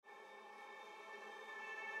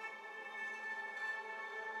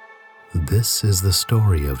This is the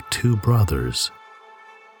story of two brothers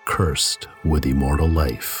cursed with immortal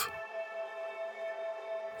life,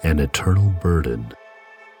 an eternal burden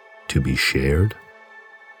to be shared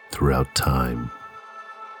throughout time.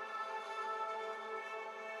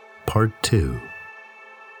 Part 2.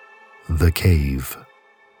 The Cave.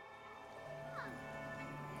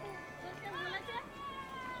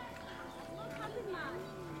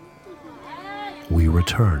 We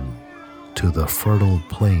return to the fertile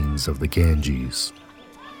plains of the Ganges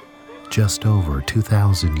just over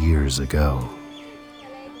 2,000 years ago.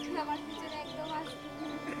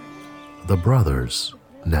 The brothers,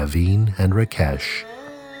 Naveen and Rakesh,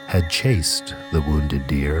 had chased the wounded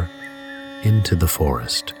deer into the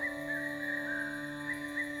forest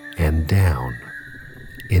and down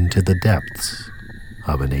into the depths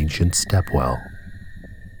of an ancient stepwell.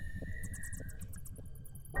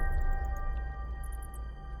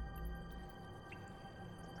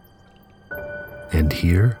 And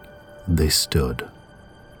here they stood,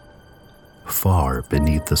 far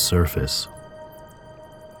beneath the surface,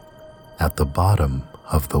 at the bottom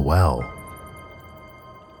of the well,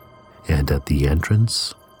 and at the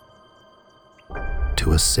entrance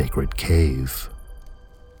to a sacred cave.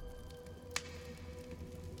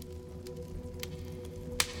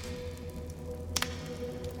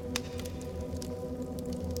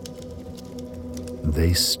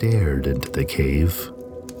 They stared into the cave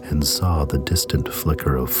and saw the distant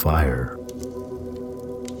flicker of fire.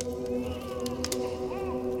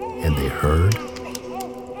 And they heard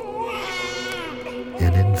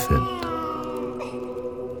an infant.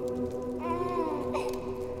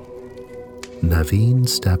 Naveen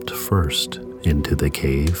stepped first into the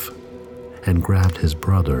cave and grabbed his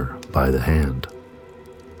brother by the hand.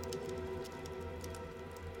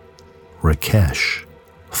 Rakesh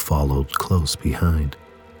followed close behind.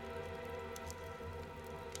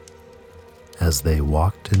 As they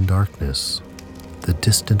walked in darkness, the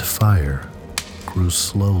distant fire grew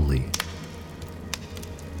slowly,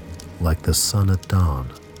 like the sun at dawn,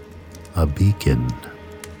 a beacon,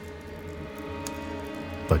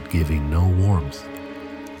 but giving no warmth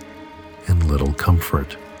and little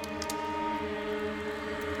comfort.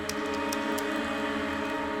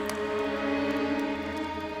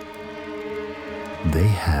 They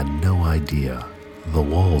had no idea the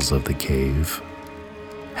walls of the cave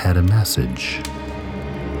had a message.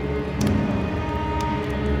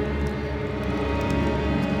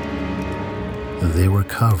 They were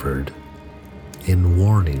covered in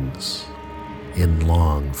warnings in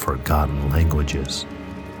long forgotten languages,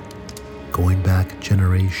 going back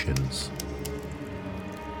generations,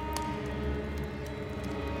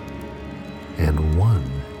 and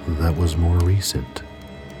one that was more recent,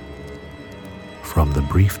 from the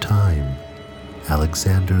brief time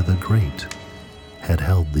Alexander the Great had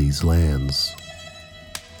held these lands.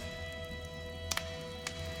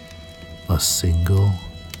 A single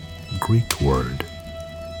Greek word,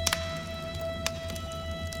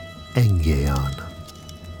 Engeon,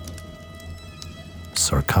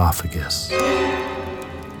 sarcophagus.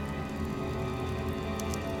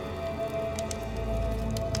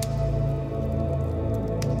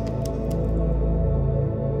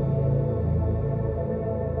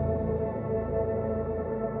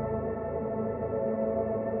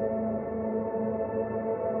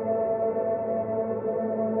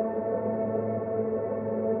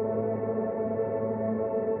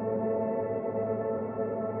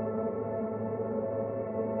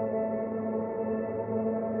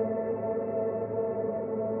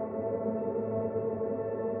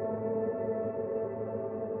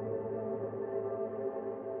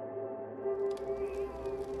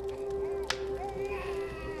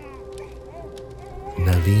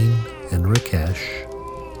 Naveen and Rakesh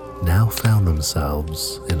now found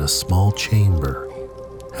themselves in a small chamber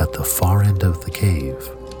at the far end of the cave,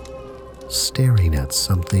 staring at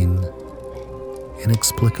something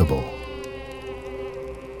inexplicable.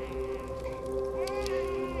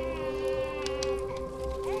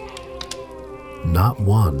 Not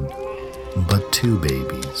one, but two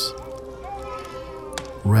babies,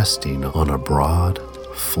 resting on a broad,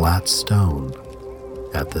 flat stone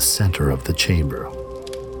at the center of the chamber.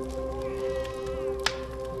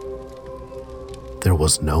 There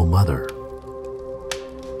was no mother,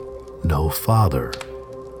 no father,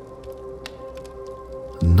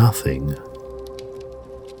 nothing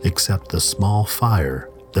except the small fire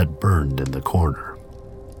that burned in the corner.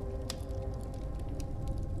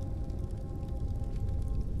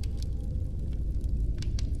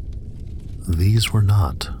 These were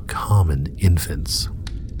not common infants.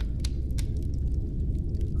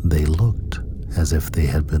 They looked as if they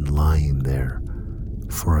had been lying there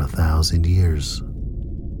for 1,000 years.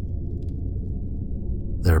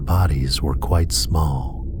 Their bodies were quite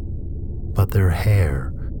small, but their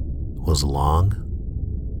hair was long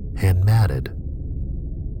and matted,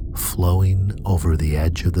 flowing over the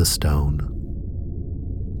edge of the stone,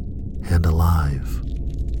 and alive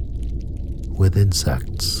with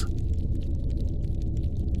insects.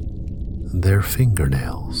 Their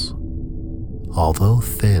fingernails, although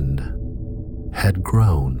thin, had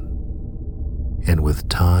grown, and with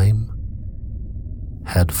time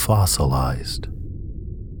had fossilized.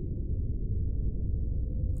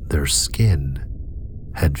 Their skin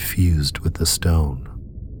had fused with the stone.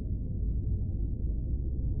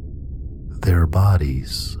 Their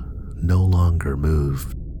bodies no longer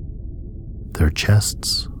moved. Their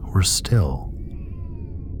chests were still,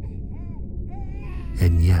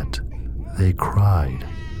 and yet they cried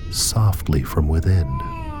softly from within.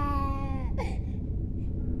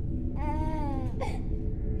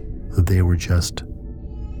 They were just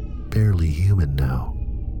barely human now.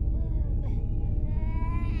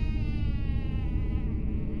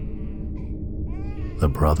 The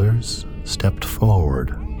brothers stepped forward,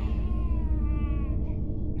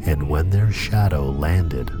 and when their shadow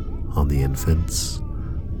landed on the infants,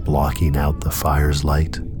 blocking out the fire's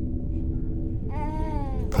light,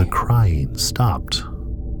 the crying stopped,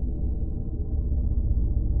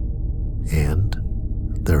 and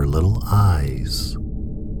their little eyes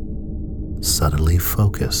suddenly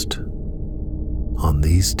focused on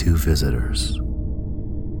these two visitors.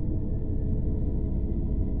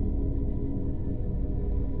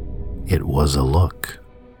 It was a look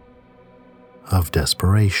of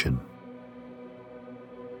desperation,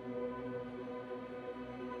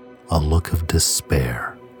 a look of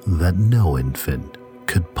despair that no infant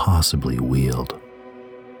could possibly wield.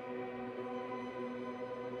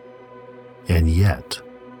 And yet,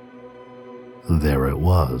 there it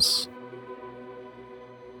was.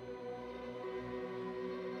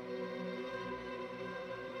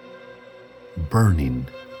 Burning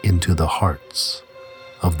into the hearts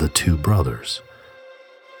of the two brothers.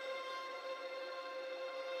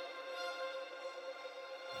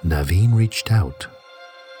 Naveen reached out,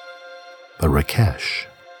 but Rakesh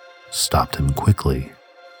stopped him quickly,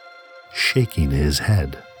 shaking his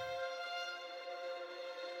head.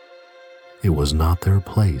 It was not their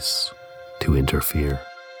place to interfere.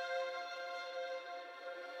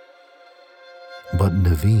 But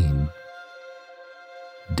Naveen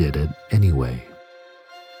did it anyway.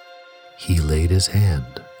 He laid his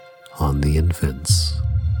hand on the infants,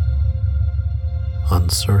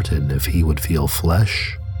 uncertain if he would feel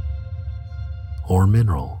flesh or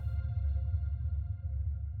mineral.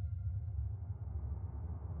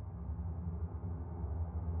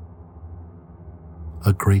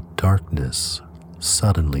 A great darkness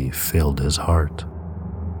suddenly filled his heart.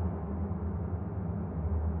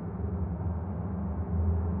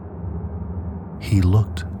 He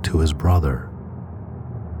looked to his brother,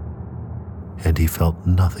 and he felt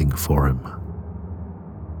nothing for him.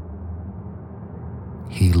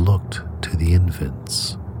 He looked to the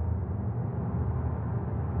infants,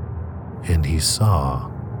 and he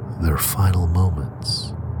saw their final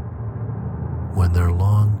moments, when their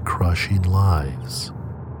long, crushing lives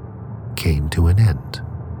came to an end.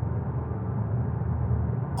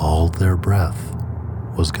 All their breath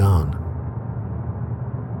was gone,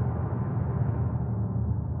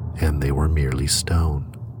 and they were merely stone.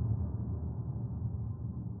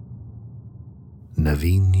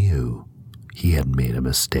 Naveen knew he had made a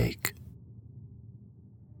mistake.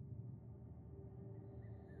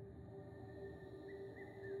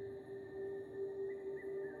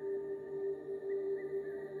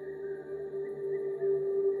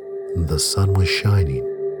 The sun was shining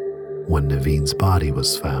when Naveen's body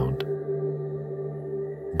was found,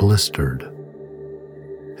 blistered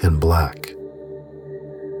and black.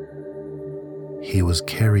 He was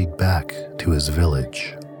carried back to his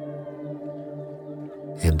village,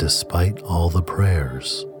 and despite all the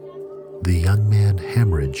prayers, the young man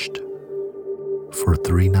hemorrhaged for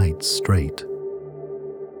 3 nights straight,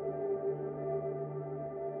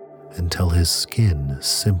 until his skin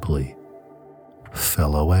simply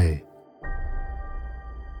fell away.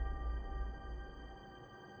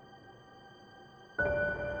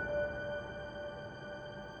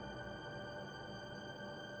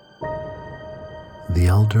 The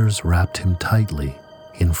elders wrapped him tightly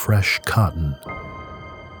in fresh cotton.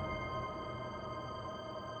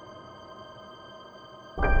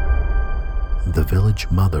 The village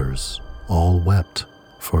mothers all wept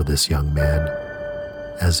for this young man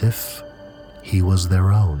as if he was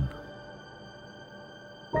their own.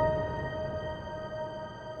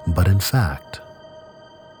 But in fact,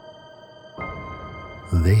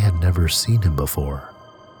 they had never seen him before.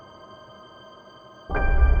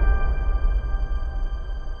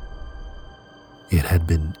 It had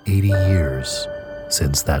been 80 years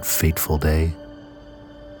since that fateful day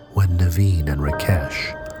when Naveen and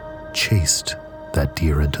Rakesh chased that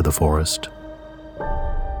deer into the forest.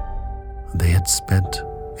 They had spent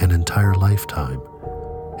an entire lifetime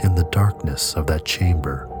in the darkness of that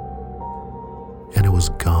chamber, and it was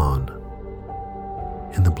gone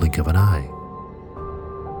in the blink of an eye.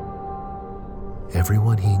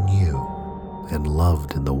 Everyone he knew and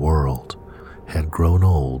loved in the world had grown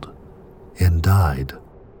old and died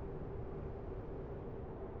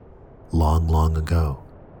long, long ago.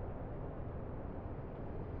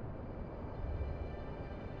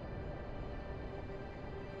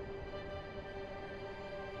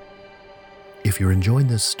 If you're enjoying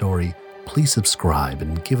this story, please subscribe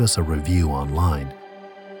and give us a review online.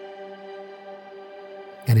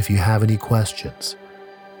 And if you have any questions,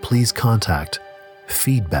 please contact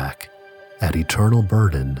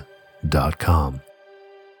feedback@eternalburden.com.